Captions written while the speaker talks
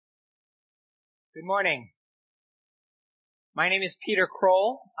Good morning. My name is Peter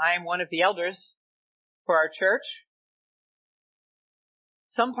Kroll. I am one of the elders for our church.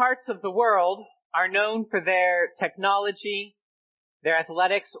 Some parts of the world are known for their technology, their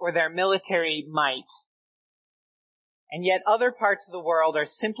athletics, or their military might. And yet other parts of the world are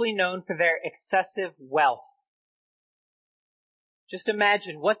simply known for their excessive wealth. Just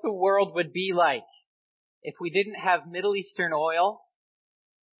imagine what the world would be like if we didn't have Middle Eastern oil,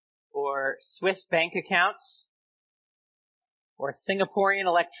 or Swiss bank accounts, or Singaporean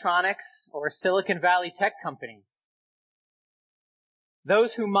electronics, or Silicon Valley tech companies.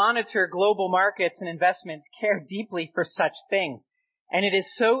 Those who monitor global markets and investments care deeply for such things. And it is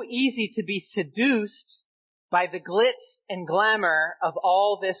so easy to be seduced by the glitz and glamour of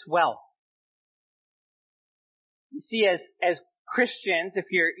all this wealth. You see, as Christians, if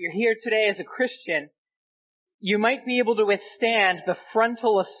you're here today as a Christian, you might be able to withstand the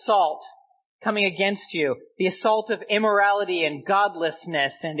frontal assault coming against you, the assault of immorality and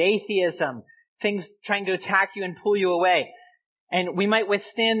godlessness and atheism, things trying to attack you and pull you away. And we might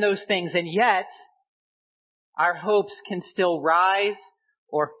withstand those things, and yet our hopes can still rise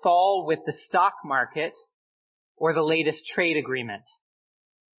or fall with the stock market or the latest trade agreement.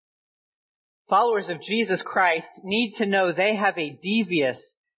 Followers of Jesus Christ need to know they have a devious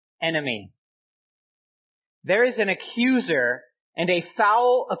enemy. There is an accuser and a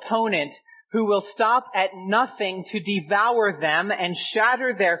foul opponent who will stop at nothing to devour them and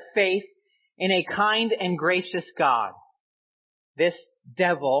shatter their faith in a kind and gracious God. This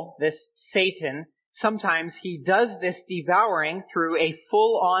devil, this Satan, sometimes he does this devouring through a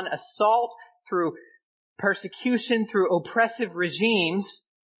full-on assault, through persecution, through oppressive regimes.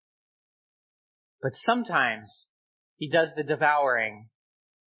 But sometimes he does the devouring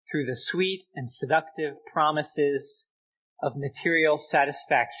through the sweet and seductive promises of material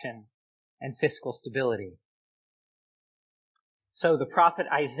satisfaction and fiscal stability. So the prophet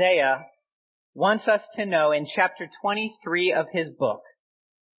Isaiah wants us to know in chapter 23 of his book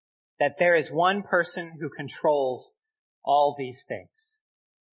that there is one person who controls all these things.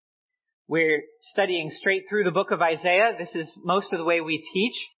 We're studying straight through the book of Isaiah. This is most of the way we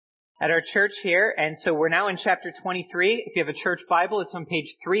teach at our church here. And so we're now in chapter 23. If you have a church Bible, it's on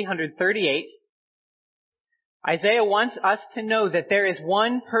page 338. Isaiah wants us to know that there is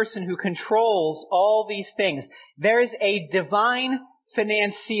one person who controls all these things. There is a divine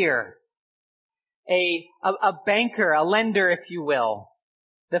financier, a banker, a lender, if you will,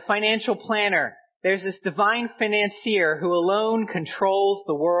 the financial planner. There's this divine financier who alone controls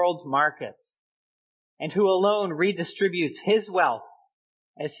the world's markets and who alone redistributes his wealth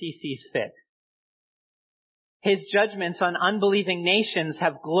as he sees fit. His judgments on unbelieving nations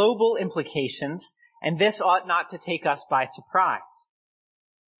have global implications, and this ought not to take us by surprise.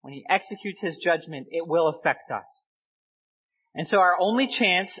 When he executes his judgment, it will affect us. And so our only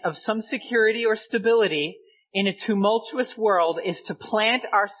chance of some security or stability in a tumultuous world is to plant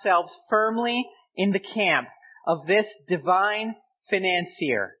ourselves firmly in the camp of this divine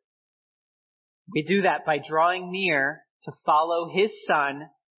financier. We do that by drawing near to follow his Son,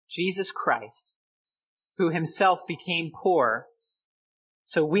 Jesus Christ, who himself became poor,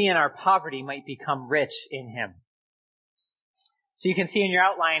 so we in our poverty might become rich in him. So you can see in your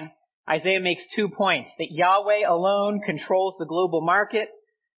outline, Isaiah makes 2 points, that Yahweh alone controls the global market,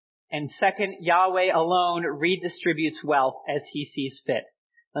 and second, Yahweh alone redistributes wealth as he sees fit.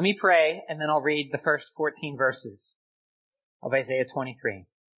 Let me pray, and then I'll read the first 14 verses of Isaiah 23.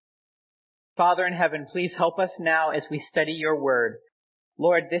 Father in heaven, please help us now as we study your word.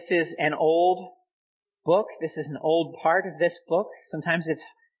 Lord, this is an old book. This is an old part of this book. Sometimes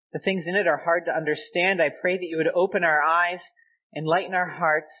the things in it are hard to understand. I pray that you would open our eyes, enlighten our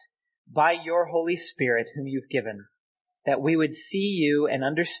hearts by your Holy Spirit whom you've given, that we would see you and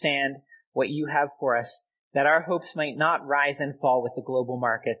understand what you have for us, that our hopes might not rise and fall with the global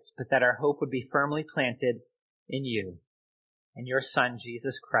markets, but that our hope would be firmly planted in you and your Son,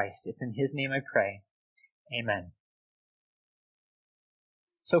 Jesus Christ. It's in his name I pray. Amen.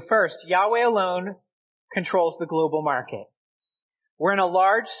 So first, Yahweh alone controls the global market. We're in a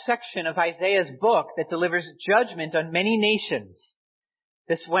large section of Isaiah's book that delivers judgment on many nations.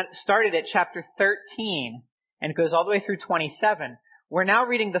 This started at chapter 13 and goes all the way through 27. We're now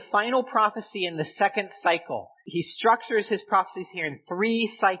reading the final prophecy in the second cycle. He structures his prophecies here in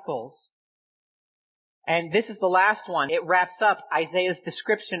 3 cycles. And this is the last one. It wraps up Isaiah's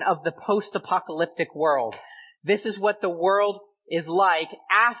description of the post-apocalyptic world. This is what the world is like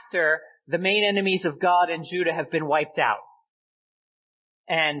after the main enemies of God and Judah have been wiped out.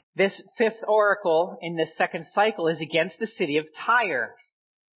 And this 5th oracle in this second cycle is against the city of Tyre.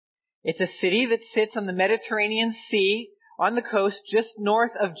 It's a city that sits on the Mediterranean Sea on the coast just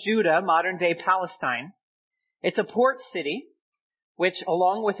north of Judah, modern-day Palestine. It's a port city, which,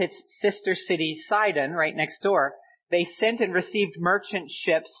 along with its sister city Sidon, right next door, they sent and received merchant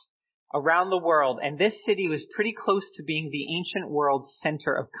ships around the world. And this city was pretty close to being the ancient world's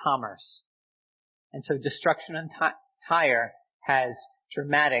center of commerce. And so destruction on Tyre has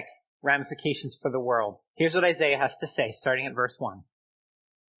dramatic ramifications for the world. Here's what Isaiah has to say, starting at verse 1.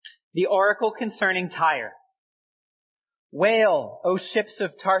 The oracle concerning Tyre. Wail, O ships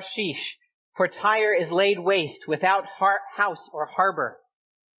of Tarshish, for Tyre is laid waste without house or harbor.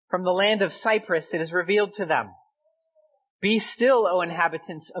 From the land of Cyprus it is revealed to them. Be still, O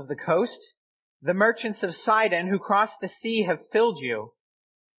inhabitants of the coast. The merchants of Sidon who crossed the sea have filled you.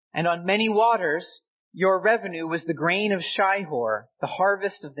 And on many waters your revenue was the grain of Shihor, the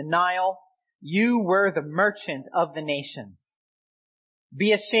harvest of the Nile. You were the merchant of the nations.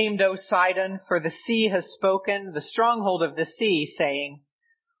 Be ashamed, O Sidon, for the sea has spoken, the stronghold of the sea, saying,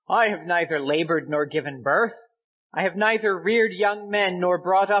 I have neither labored nor given birth. I have neither reared young men nor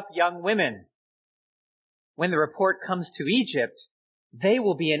brought up young women. When the report comes to Egypt, they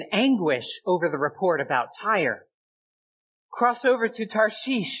will be in anguish over the report about Tyre. Cross over to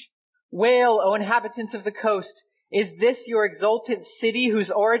Tarshish. Wail, O inhabitants of the coast. Is this your exultant city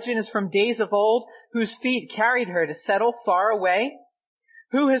whose origin is from days of old, whose feet carried her to settle far away?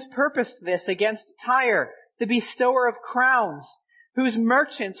 Who has purposed this against Tyre, the bestower of crowns, whose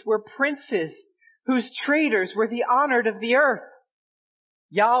merchants were princes, whose traders were the honored of the earth?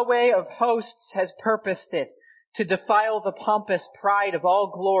 Yahweh of hosts has purposed it, to defile the pompous pride of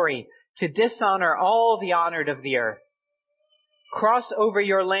all glory, to dishonor all the honored of the earth. Cross over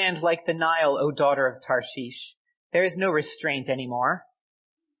your land like the Nile, O daughter of Tarshish. There is no restraint anymore.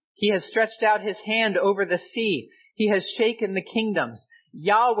 He has stretched out his hand over the sea. He has shaken the kingdoms.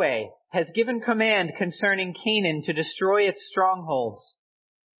 Yahweh has given command concerning Canaan to destroy its strongholds.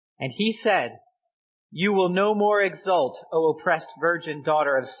 And he said, You will no more exult, O oppressed virgin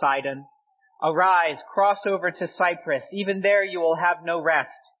daughter of Sidon. Arise, cross over to Cyprus. Even there you will have no rest.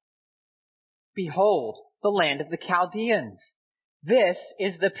 Behold, the land of the Chaldeans. This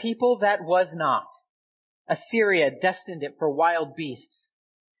is the people that was not. Assyria destined it for wild beasts.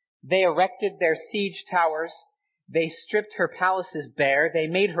 They erected their siege towers. They stripped her palaces bare. They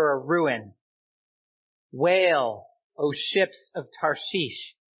made her a ruin. Wail, O ships of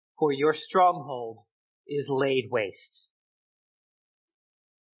Tarshish, for your stronghold is laid waste.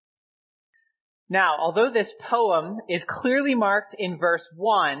 Now, although this poem is clearly marked in verse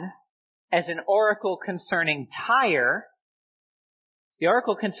 1 as an oracle concerning Tyre, the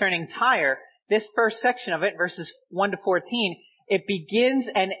oracle concerning Tyre, this first section of it, verses 1 to 14, it begins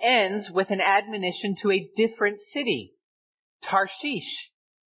and ends with an admonition to a different city, Tarshish,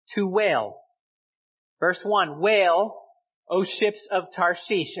 to wail. Verse 1, wail, O ships of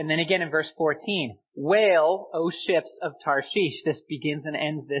Tarshish. And then again in verse 14, wail, O ships of Tarshish. This begins and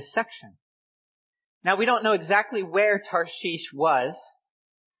ends this section. Now, we don't know exactly where Tarshish was,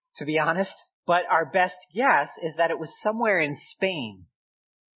 to be honest, but our best guess is that it was somewhere in Spain,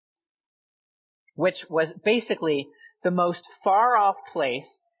 which was basically the most far-off place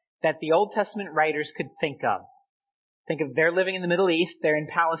that the Old Testament writers could think of. Think of they're living in the Middle East, they're in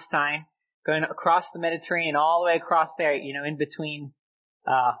Palestine, going across the Mediterranean, all the way across there, in between,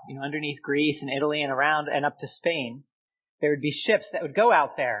 underneath Greece and Italy and around and up to Spain. There would be ships that would go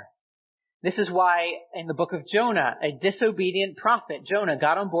out there. This is why in the book of Jonah, a disobedient prophet, Jonah,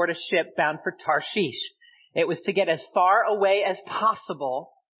 got on board a ship bound for Tarshish. It was to get as far away as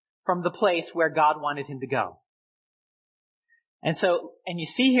possible from the place where God wanted him to go. And you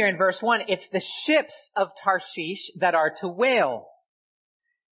see here in verse 1, it's the ships of Tarshish that are to wail.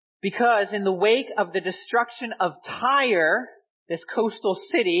 Because in the wake of the destruction of Tyre, this coastal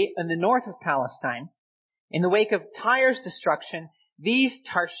city in the north of Palestine, in the wake of Tyre's destruction, these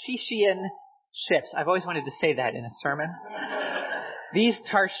Tarshishian ships, I've always wanted to say that in a sermon. These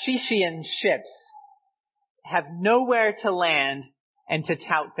Tarshishian ships have nowhere to land and to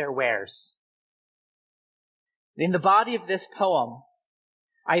tout their wares. In the body of this poem,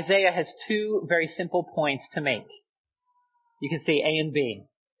 Isaiah has two very simple points to make. You can see A and B.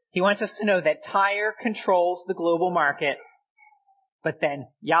 He wants us to know that Tyre controls the global market, but then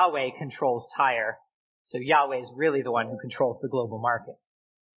Yahweh controls Tyre. So Yahweh is really the one who controls the global market.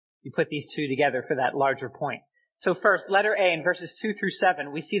 You put these two together for that larger point. So first, letter A in verses 2 through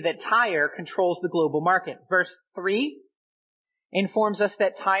 7, we see that Tyre controls the global market. Verse 3 informs us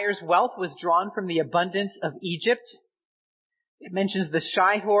that Tyre's wealth was drawn from the abundance of Egypt. It mentions the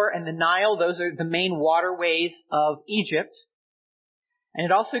Shihor and the Nile. Those are the main waterways of Egypt. And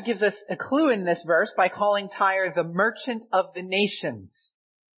it also gives us a clue in this verse by calling Tyre the merchant of the nations.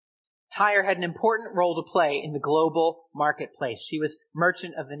 Tyre had an important role to play in the global marketplace. She was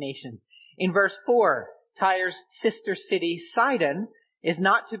merchant of the nations. In verse 4, Tyre's sister city, Sidon, is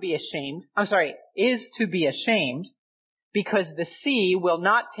to be ashamed because the sea will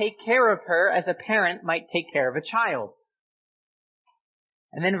not take care of her as a parent might take care of a child.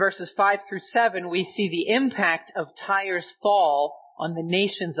 And then verses 5 through 7, we see the impact of Tyre's fall on the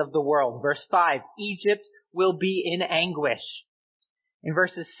nations of the world. Verse 5, Egypt will be in anguish. In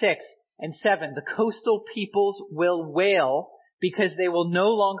verses 6 and 7, the coastal peoples will wail because they will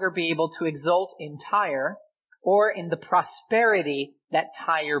no longer be able to exult in Tyre or in the prosperity that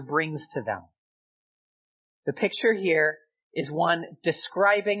Tyre brings to them. The picture here is one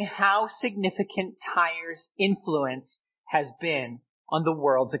describing how significant Tyre's influence has been on the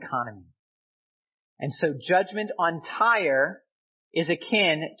world's economy. And so judgment on Tyre is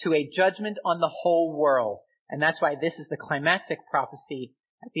akin to a judgment on the whole world. And that's why this is the climactic prophecy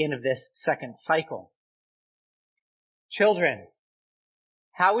at the end of this second cycle. Children,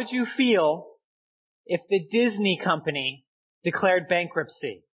 how would you feel if the Disney company declared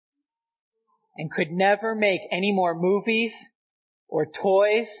bankruptcy and could never make any more movies or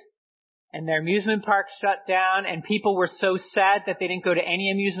toys, and their amusement parks shut down, and people were so sad that they didn't go to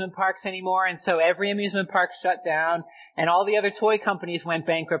any amusement parks anymore, and so every amusement park shut down, and all the other toy companies went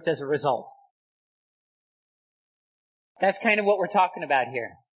bankrupt as a result? That's kind of what we're talking about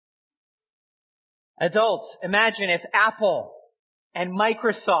here. Adults, imagine if Apple and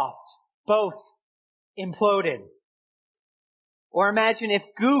Microsoft both imploded. Or imagine if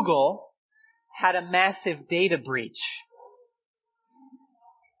Google had a massive data breach.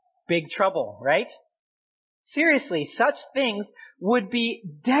 Big trouble, right? Seriously, such things would be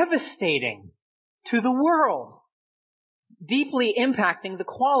devastating to the world, deeply impacting the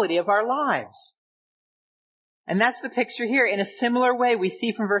quality of our lives. And that's the picture here. In a similar way, we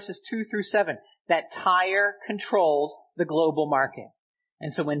see from verses 2 through 7 that Tyre controls the global market.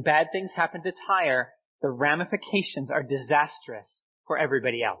 And so when bad things happen to Tyre, the ramifications are disastrous for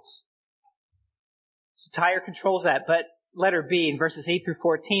everybody else. So Tyre controls that, but letter B, in verses 8 through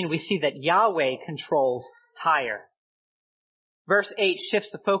 14, we see that Yahweh controls Tyre. Verse 8 shifts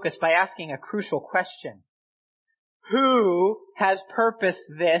the focus by asking a crucial question. Who has purposed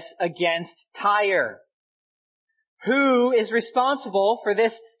this against Tyre? Who is responsible for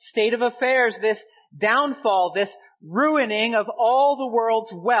this state of affairs, this downfall, this ruining of all the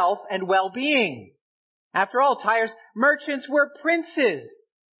world's wealth and well-being? After all, Tyre's merchants were princes.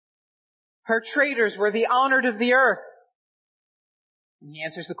 Her traders were the honored of the earth. And he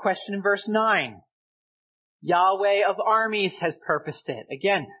answers the question in verse 9. Yahweh of armies has purposed it.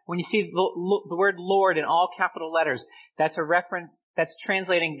 Again, when you see the word Lord in all capital letters, that's a reference, that's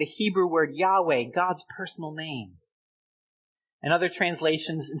translating the Hebrew word Yahweh, God's personal name. And other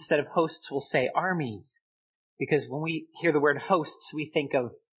translations, instead of hosts, will say armies. Because when we hear the word hosts, we think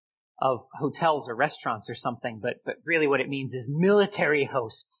of hotels or restaurants or something, but really what it means is military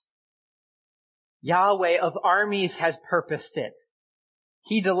hosts. Yahweh of armies has purposed it.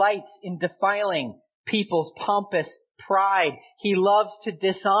 He delights in defiling people's pompous pride. He loves to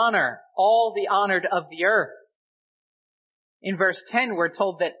dishonor all the honored of the earth. In verse 10, we're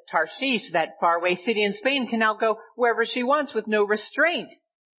told that Tarshish, that faraway city in Spain, can now go wherever she wants with no restraint.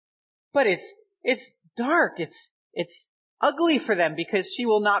 But it's dark. It's ugly for them because she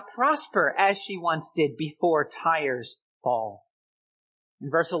will not prosper as she once did before Tyre's fall. In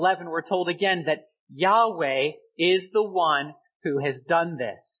verse 11, we're told again that Yahweh is the one who has done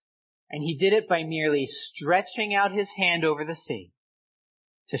this. And he did it by merely stretching out his hand over the sea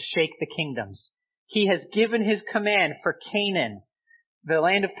to shake the kingdoms. He has given his command for Canaan, the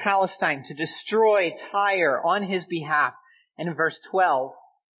land of Palestine, to destroy Tyre on his behalf. And in verse 12,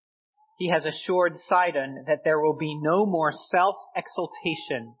 he has assured Sidon that there will be no more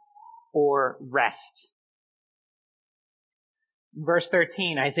self-exaltation or rest. In verse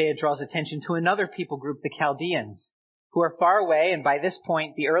 13, Isaiah draws attention to another people group, the Chaldeans, who are far away, and by this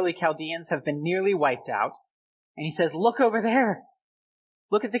point, the early Chaldeans have been nearly wiped out. And he says, look over there.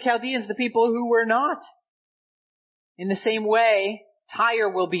 Look at the Chaldeans, the people who were not. In the same way, Tyre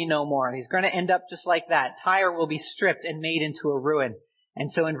will be no more. He's going to end up just like that. Tyre will be stripped and made into a ruin.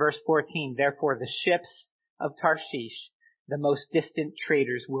 And so in verse 14, therefore the ships of Tarshish, the most distant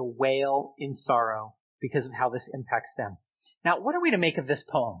traders, will wail in sorrow because of how this impacts them. Now, what are we to make of this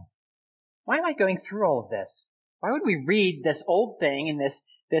poem? Why am I going through all of this? Why would we read this old thing in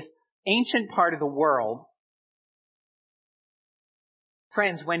this ancient part of the world?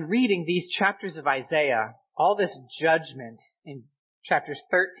 Friends, when reading these chapters of Isaiah, all this judgment and chapters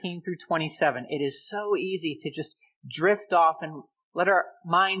 13 through 27. It is so easy to just drift off and let our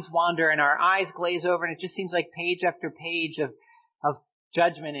minds wander and our eyes glaze over, and it just seems like page after page of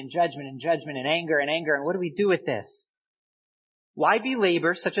judgment and judgment and judgment and anger and anger. And what do we do with this? Why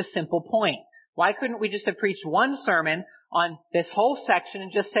belabor such a simple point? Why couldn't we just have preached one sermon on this whole section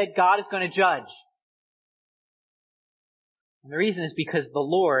and just said God is going to judge? And the reason is because the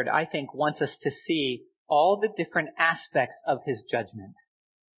Lord, I think, wants us to see all the different aspects of His judgment.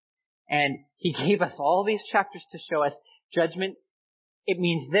 And He gave us all these chapters to show us judgment. It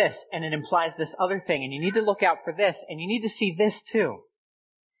means this, and it implies this other thing, and you need to look out for this, and you need to see this too.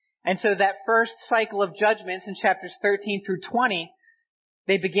 And so that first cycle of judgments in chapters 13 through 20,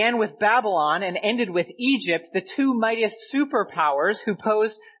 they began with Babylon and ended with Egypt, the two mightiest superpowers who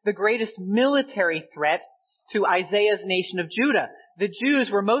posed the greatest military threat to Isaiah's nation of Judah. The Jews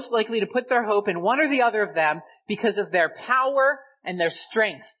were most likely to put their hope in one or the other of them because of their power and their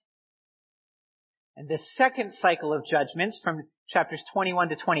strength. And this second cycle of judgments from chapters 21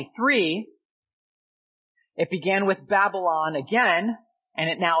 to 23, it began with Babylon again, and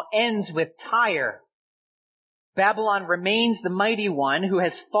it now ends with Tyre. Babylon remains the mighty one who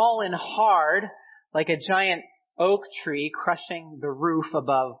has fallen hard like a giant oak tree crushing the roof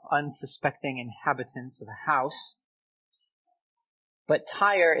above unsuspecting inhabitants of a house. But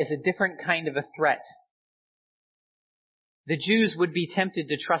Tyre is a different kind of a threat. The Jews would be tempted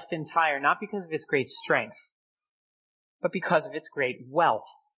to trust in Tyre not because of its great strength, but because of its great wealth.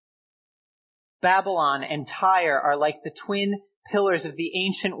 Babylon and Tyre are like the twin pillars of the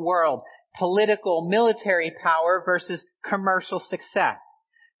ancient world: political, military power versus commercial success,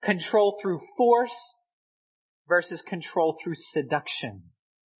 control through force versus control through seduction.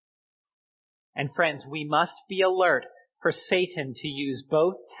 And friends, we must be alert for Satan to use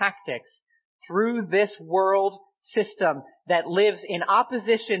both tactics through this world system that lives in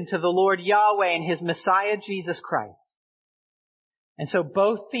opposition to the Lord Yahweh and His Messiah, Jesus Christ. And so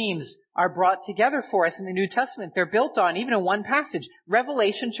both themes are brought together for us in the New Testament. They're built on even in one passage,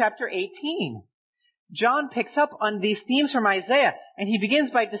 Revelation chapter 18. John picks up on these themes from Isaiah, and he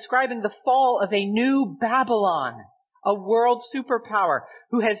begins by describing the fall of a new Babylon, a world superpower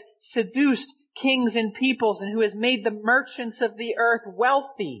who has seduced kings and peoples and who has made the merchants of the earth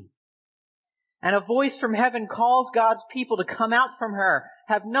wealthy. And a voice from heaven calls God's people to come out from her,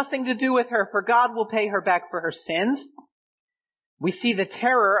 have nothing to do with her, for God will pay her back for her sins. We see the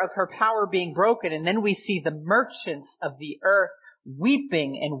terror of her power being broken, and then we see the merchants of the earth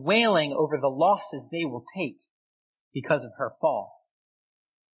weeping and wailing over the losses they will take because of her fall.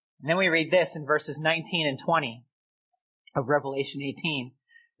 And then we read this in verses 19 and 20 of Revelation 18.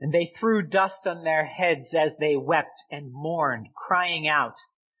 And they threw dust on their heads as they wept and mourned, crying out,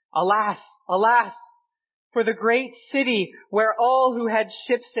 "Alas, alas, for the great city where all who had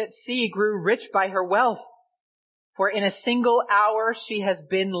ships at sea grew rich by her wealth. For in a single hour she has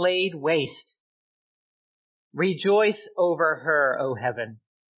been laid waste. Rejoice over her, O heaven,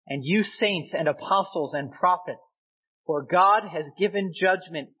 and you saints and apostles and prophets, for God has given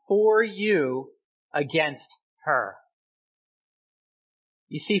judgment for you against her."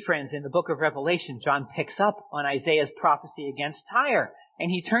 You see, friends, in the book of Revelation, John picks up on Isaiah's prophecy against Tyre, and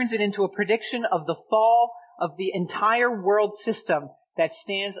he turns it into a prediction of the fall of the entire world system that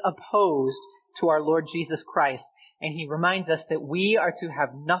stands opposed to our Lord Jesus Christ. And he reminds us that we are to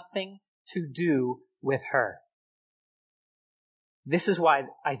have nothing to do with her. This is why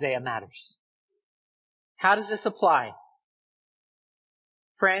Isaiah matters. How does this apply?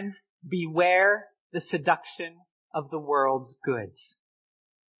 Friends, beware the seduction of the world's goods.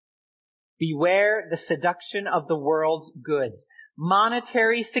 Beware the seduction of the world's goods.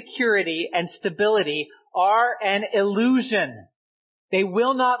 Monetary security and stability are an illusion. They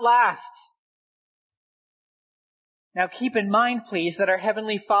will not last. Now keep in mind, please, that our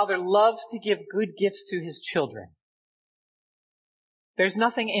Heavenly Father loves to give good gifts to His children. There's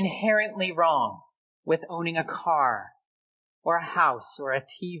nothing inherently wrong with owning a car, or a house, or a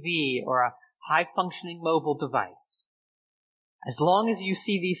TV, or a high-functioning mobile device. As long as you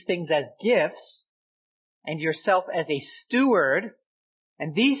see these things as gifts, and yourself as a steward,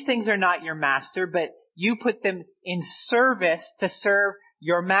 and these things are not your master, but you put them in service to serve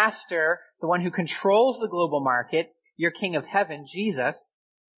your master, the one who controls the global market, your King of Heaven, Jesus.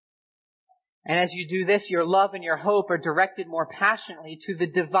 And as you do this, your love and your hope are directed more passionately to the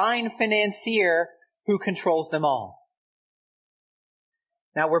Divine Financier who controls them all.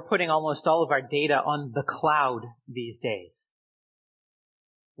 Now, we're putting almost all of our data on the cloud these days.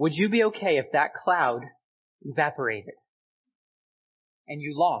 Would you be okay if that cloud evaporated and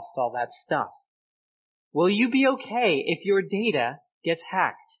you lost all that stuff? Will you be okay if your data gets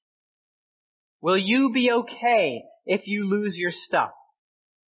hacked? Will you be okay if you lose your stuff?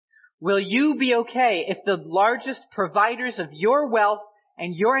 Will you be okay if the largest providers of your wealth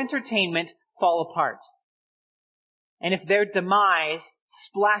and your entertainment fall apart? And if their demise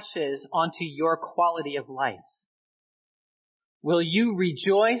splashes onto your quality of life? Will you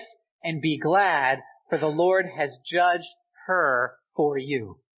rejoice and be glad, for the Lord has judged her for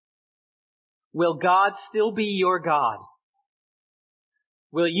you? Will God still be your God?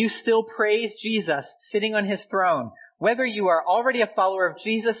 Will you still praise Jesus sitting on his throne? Whether you are already a follower of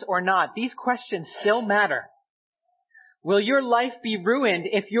Jesus or not, these questions still matter. Will your life be ruined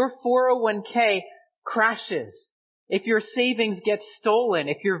if your 401k crashes? If your savings get stolen?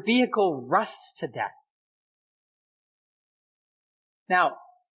 If your vehicle rusts to death? Now,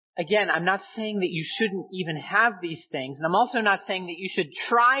 again, I'm not saying that you shouldn't even have these things, and I'm also not saying that you should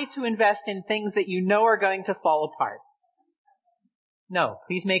try to invest in things that you know are going to fall apart. No,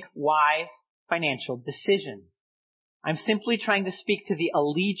 please make wise financial decisions. I'm simply trying to speak to the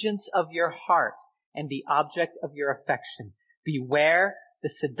allegiance of your heart and the object of your affection. Beware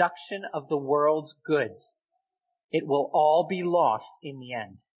the seduction of the world's goods. It will all be lost in the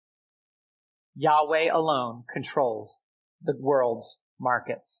end. Yahweh alone controls the world's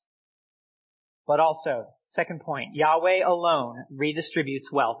markets. But also, second point, Yahweh alone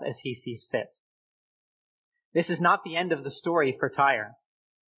redistributes wealth as he sees fit. This is not the end of the story for Tyre.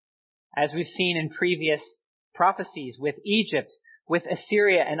 As we've seen in previous prophecies with Egypt, with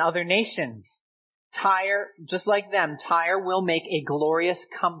Assyria and other nations, Tyre, just like them, Tyre will make a glorious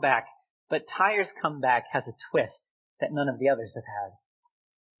comeback. But Tyre's comeback has a twist that none of the others have had.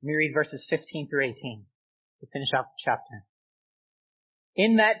 Let me read verses 15 through 18 to finish off the chapter.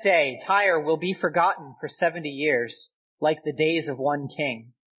 In that day, Tyre will be forgotten for 70 years, like the days of one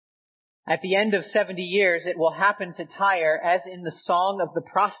king. At the end of 70 years, it will happen to Tyre as in the song of the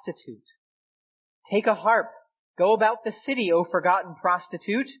prostitute. Take a harp, go about the city, O forgotten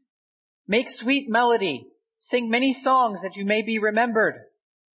prostitute. Make sweet melody, sing many songs that you may be remembered.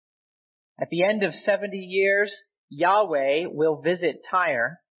 At the end of 70 years, Yahweh will visit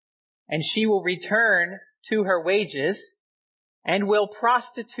Tyre, and she will return to her wages, and will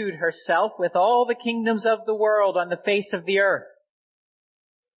prostitute herself with all the kingdoms of the world on the face of the earth.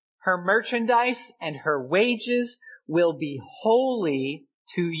 Her merchandise and her wages will be holy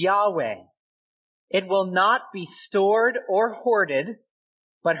to Yahweh. It will not be stored or hoarded,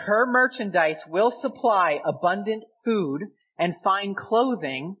 but her merchandise will supply abundant food and fine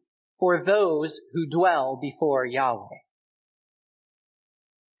clothing for those who dwell before Yahweh.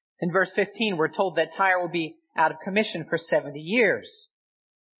 In verse 15, we're told that Tyre will be out of commission for 70 years.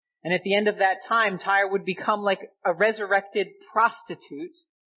 And at the end of that time, Tyre would become like a resurrected prostitute,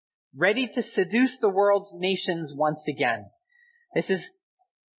 ready to seduce the world's nations once again. This is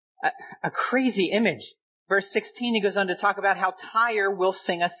a crazy image. Verse 16, he goes on to talk about how Tyre will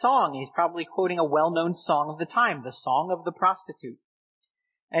sing a song. He's probably quoting a well-known song of the time, the song of the prostitute.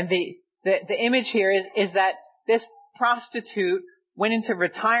 And the image here is that this prostitute went into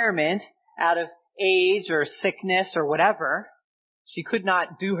retirement out of age or sickness or whatever. She could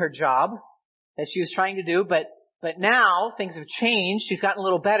not do her job that she was trying to do, but now things have changed. She's gotten a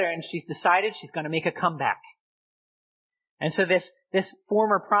little better, and she's decided she's going to make a comeback. And so this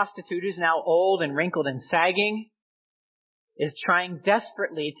former prostitute, who's now old and wrinkled and sagging, is trying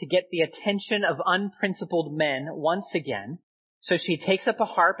desperately to get the attention of unprincipled men once again. So she takes up a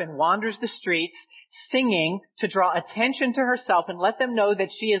harp and wanders the streets, singing to draw attention to herself and let them know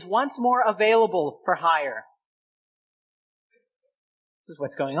that she is once more available for hire. This is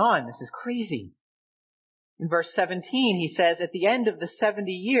what's going on. This is crazy. In verse 17, he says, at the end of the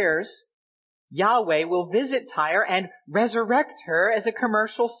 70 years, Yahweh will visit Tyre and resurrect her as a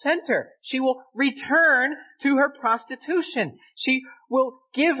commercial center. She will return to her prostitution. She will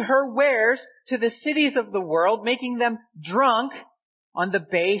give her wares to the cities of the world, making them drunk on the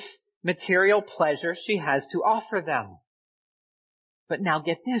base material pleasure she has to offer them. But now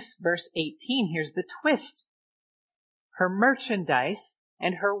get this, verse 18, here's the twist. Her merchandise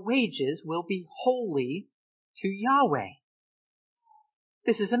and her wages will be holy to Yahweh.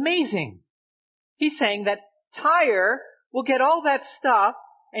 This is amazing. He's saying that Tyre will get all that stuff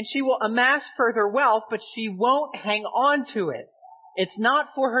and she will amass further wealth, but she won't hang on to it. It's not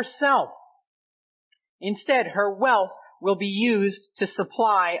for herself. Instead, her wealth will be used to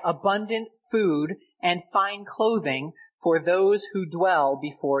supply abundant food and fine clothing for those who dwell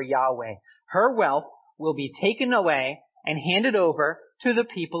before Yahweh. Her wealth will be taken away and handed over to the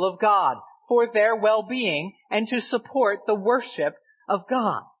people of God for their well-being and to support the worship of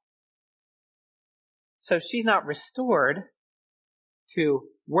God. So she's not restored. to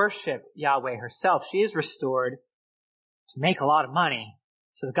worship Yahweh herself. She is restored to make a lot of money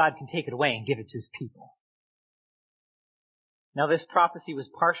so that God can take it away and give it to his people. Now this prophecy was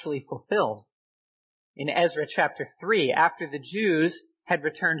partially fulfilled in Ezra chapter 3. After the Jews had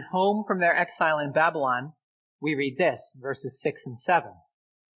returned home from their exile in Babylon, we read this, verses 6 and 7.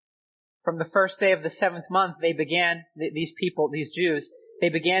 From the first day of the 7th month, these Jews, they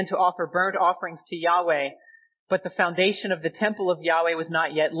began to offer burnt offerings to Yahweh, but the foundation of the temple of Yahweh was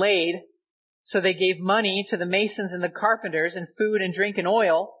not yet laid. So they gave money to the masons and the carpenters, and food and drink and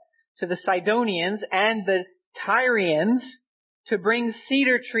oil to the Sidonians and the Tyrians to bring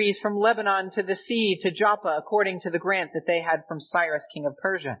cedar trees from Lebanon to the sea to Joppa, according to the grant that they had from Cyrus, king of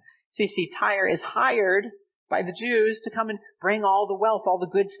Persia. So you see, Tyre is hired by the Jews to come and bring all the wealth, all the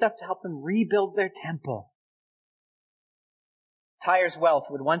good stuff to help them rebuild their temple. Tyre's wealth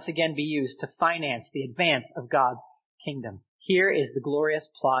would once again be used to finance the advance of God's kingdom. Here is the glorious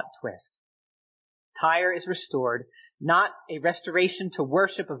plot twist. Tyre is restored, not a restoration to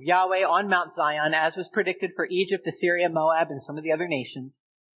worship of Yahweh on Mount Zion, as was predicted for Egypt, Assyria, Moab, and some of the other nations,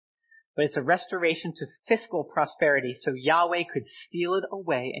 but it's a restoration to fiscal prosperity so Yahweh could steal it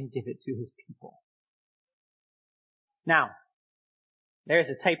away and give it to his people. Now, there's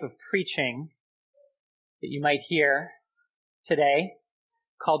a type of preaching that you might hear today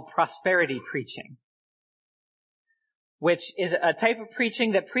called prosperity preaching, which is a type of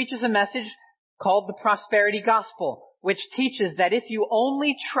preaching that preaches a message called the prosperity gospel, which teaches that if you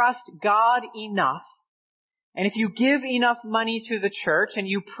only trust God enough, and if you give enough money to the church, and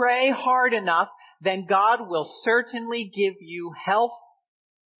you pray hard enough, then God will certainly give you health,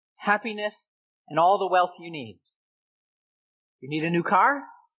 happiness, and all the wealth you need. You need a new car?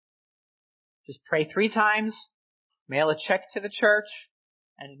 Just pray 3 times, mail a check to the church,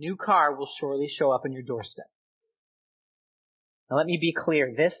 and a new car will surely show up on your doorstep. Now let me be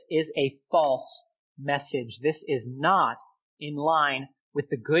clear, this is a false message. This is not in line with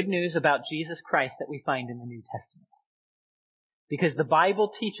the good news about Jesus Christ that we find in the New Testament. Because the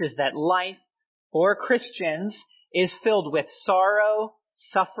Bible teaches that life for Christians is filled with sorrow,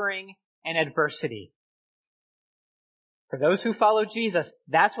 suffering, and adversity. For those who follow Jesus,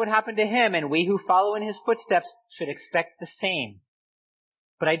 that's what happened to him, and we who follow in his footsteps should expect the same.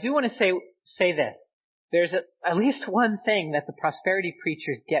 But I do want to say this. There's at least one thing that the prosperity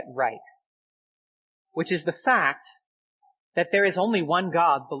preachers get right, which is the fact that there is only one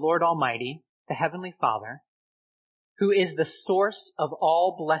God, the Lord Almighty, the Heavenly Father, who is the source of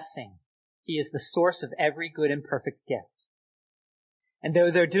all blessing. He is the source of every good and perfect gift. And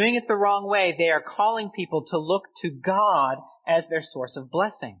though they're doing it the wrong way, they are calling people to look to God as their source of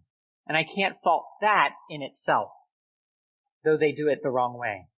blessing. And I can't fault that in itself, though they do it the wrong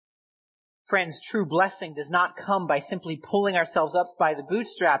way. Friends, true blessing does not come by simply pulling ourselves up by the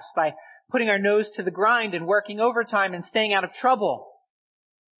bootstraps, by putting our nose to the grind and working overtime and staying out of trouble.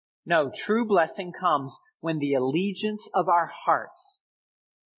 No, true blessing comes when the allegiance of our hearts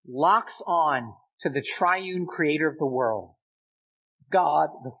locks on to the triune creator of the world, God,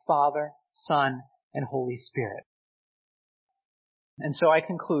 the Father, Son, and Holy Spirit. And so I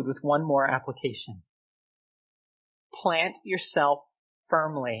conclude with one more application. Plant yourself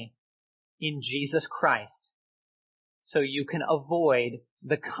firmly in Jesus Christ so you can avoid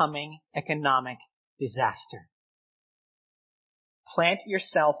the coming economic disaster. Plant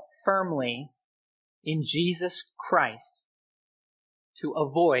yourself firmly in Jesus Christ to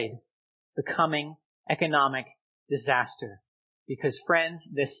avoid the coming economic disaster. Because friends,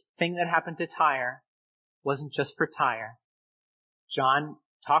 this thing that happened to Tyre wasn't just for Tyre. John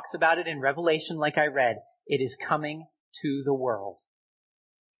talks about it in Revelation like I read. It is coming to the world.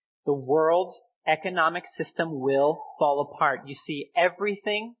 The world's economic system will fall apart. You see,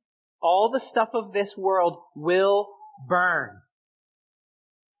 everything, all the stuff of this world will burn.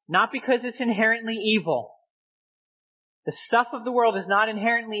 Not because it's inherently evil. The stuff of the world is not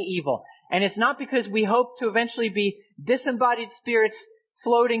inherently evil. And it's not because we hope to eventually be disembodied spirits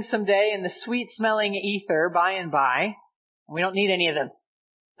floating someday in the sweet-smelling ether by and by. We don't need any of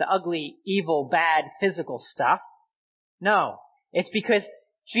the ugly, evil, bad, physical stuff. No, it's because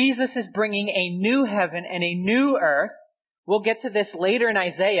Jesus is bringing a new heaven and a new earth. We'll get to this later in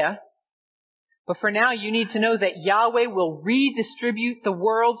Isaiah. But for now, you need to know that Yahweh will redistribute the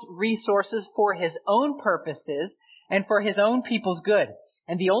world's resources for his own purposes and for his own people's good.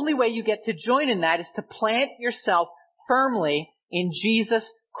 And the only way you get to join in that is to plant yourself firmly in Jesus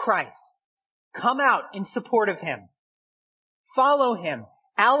Christ. Come out in support of him. Follow him.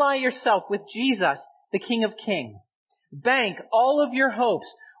 Ally yourself with Jesus, the King of Kings. Bank all of your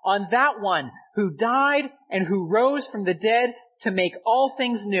hopes on that one who died and who rose from the dead to make all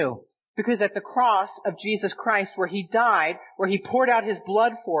things new. Because at the cross of Jesus Christ, where he died, where he poured out his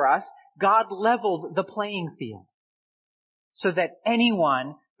blood for us, God leveled the playing field. So that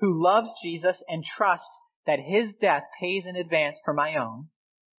anyone who loves Jesus and trusts that his death pays in advance for my own,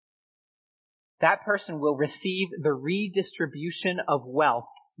 that person will receive the redistribution of wealth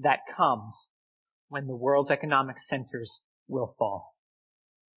that comes when the world's economic centers will fall.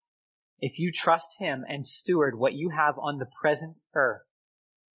 If you trust him and steward what you have on the present earth,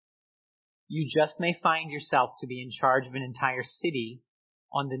 you just may find yourself to be in charge of an entire city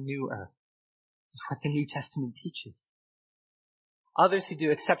on the new earth. That's what the New Testament teaches. Others who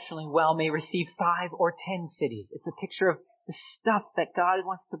do exceptionally well may receive 5 or 10 cities. It's a picture of the stuff that God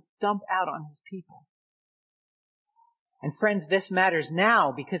wants to dump out on his people. And friends, this matters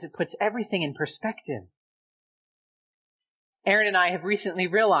now because it puts everything in perspective. Aaron and I have recently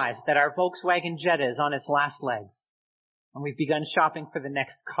realized that our Volkswagen Jetta is on its last legs, and we've begun shopping for the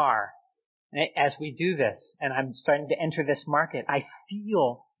next car. And as we do this, and I'm starting to enter this market, I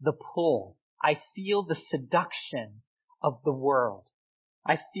feel the pull. I feel the seduction of the world.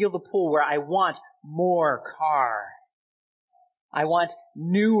 I feel the pull where I want more car. I want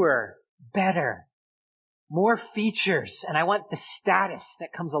newer, better, more features, and I want the status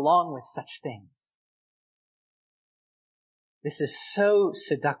that comes along with such things. This is so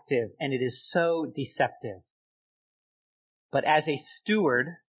seductive and it is so deceptive. But as a steward,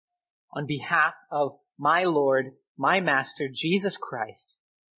 on behalf of my Lord, my Master, Jesus Christ,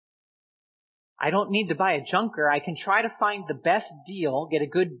 I don't need to buy a junker. I can try to find the best deal, get a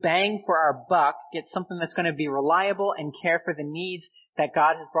good bang for our buck, get something that's going to be reliable and care for the needs that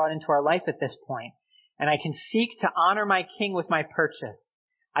God has brought into our life at this point. And I can seek to honor my King with my purchase.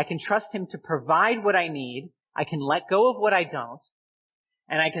 I can trust him to provide what I need. I can let go of what I don't.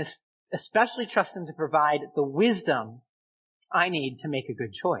 And I can especially trust him to provide the wisdom I need to make a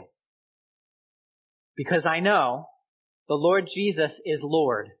good choice. Because I know the Lord Jesus is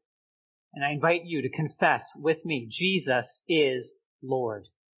Lord. And I invite you to confess with me, Jesus is Lord.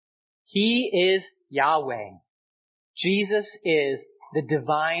 He is Yahweh. Jesus is the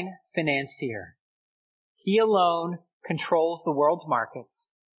Divine Financier. He alone controls the world's markets,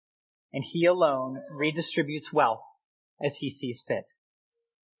 and he alone redistributes wealth as he sees fit.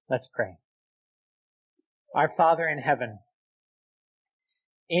 Let's pray. Our Father in heaven,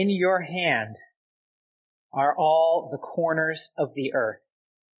 in your hand are all the corners of the earth,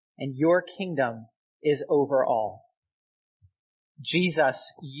 and your kingdom is over all. Jesus,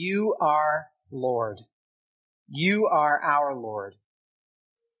 you are Lord. You are our Lord.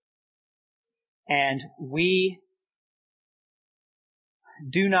 And we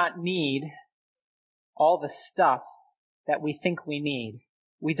do not need all the stuff that we think we need.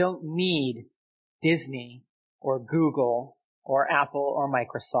 We don't need Disney or Google or Apple or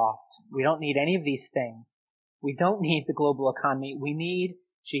Microsoft. We don't need any of these things. We don't need the global economy. We need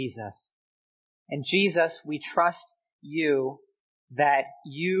Jesus. And Jesus, we trust you that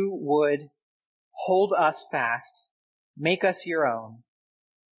you would hold us fast, make us your own,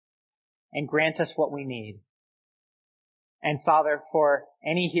 and grant us what we need. And Father, for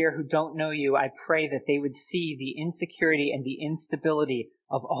any here who don't know you, I pray that they would see the insecurity and the instability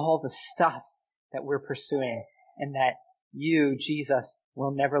of all the stuff that we're pursuing, and that you, Jesus,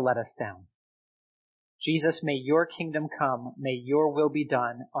 will never let us down. Jesus, may your kingdom come. May your will be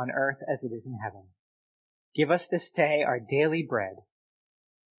done on earth as it is in heaven. Give us this day our daily bread.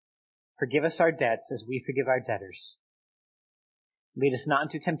 Forgive us our debts as we forgive our debtors. Lead us not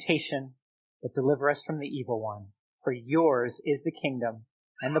into temptation, but deliver us from the evil one. For yours is the kingdom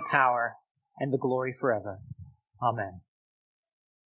and the power and the glory forever. Amen.